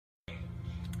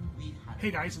Hey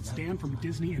guys, it's Dan from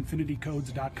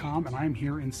DisneyInfinityCodes.com, and I'm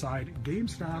here inside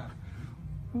Gamestop.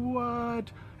 What?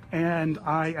 And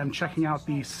I am checking out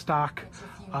the stock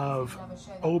of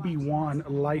Obi-Wan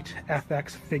Light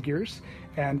FX figures.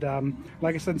 And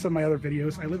like I said in some of my other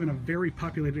videos, I live in a very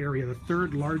populated area, the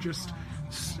third largest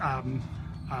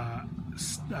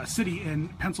city in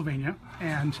Pennsylvania,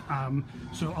 and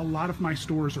so a lot of my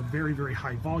stores are very, very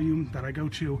high volume that I go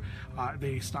to.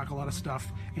 They stock a lot of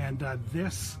stuff, and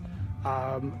this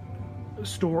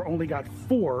store only got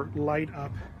 4 light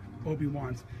up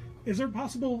Obi-Wans. Is there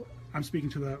possible, I'm speaking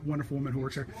to the wonderful woman who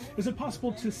works here, is it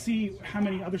possible to see how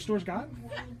many other stores got?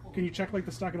 Can you check like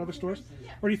the stock at other stores?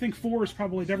 Or do you think 4 is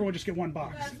probably, did everyone just get 1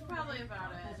 box? That's probably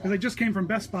about it. Because I just came from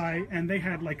Best Buy and they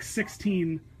had like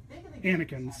 16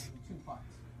 Anakins.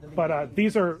 But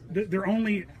these are, they're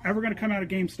only ever going to come out of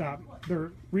GameStop.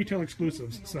 They're retail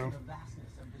exclusives, so.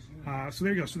 So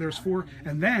there you go. So there's 4.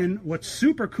 And then what's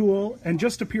super cool and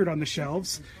just appeared on the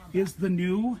shelves is the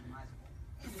new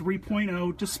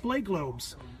 3.0 display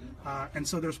globes. And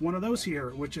so there's one of those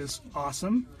here, which is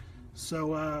awesome.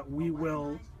 So we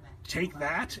will take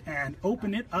that and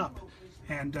open it up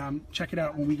and check it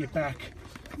out when we get back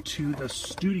to the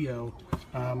studio.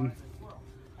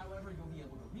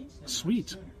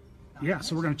 Sweet. Yeah,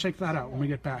 so we're going to check that out when we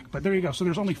get back. But there you go. So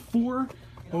there's only 4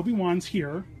 Obi-Wans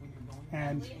here.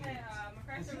 And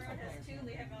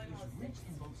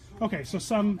okay, so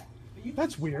some,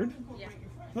 that's weird. Yeah.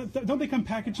 Don't they come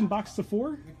packaged in boxes of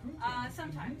 4?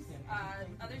 Sometimes.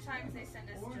 Other times they send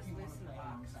us just loose in the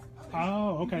box.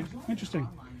 Oh, okay. Interesting.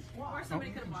 Or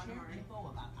somebody could have bought them already.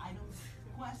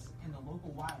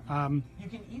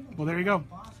 Well, there you go.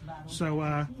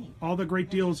 So all the great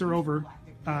deals are over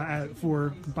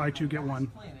for buy 2, get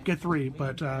 1, get 3.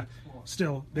 But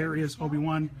still, there is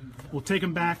Obi-Wan. We'll take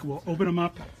him back. We'll open him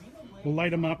up. We'll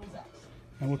light him up.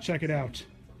 And we'll check it out.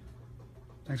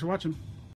 Thanks for watching.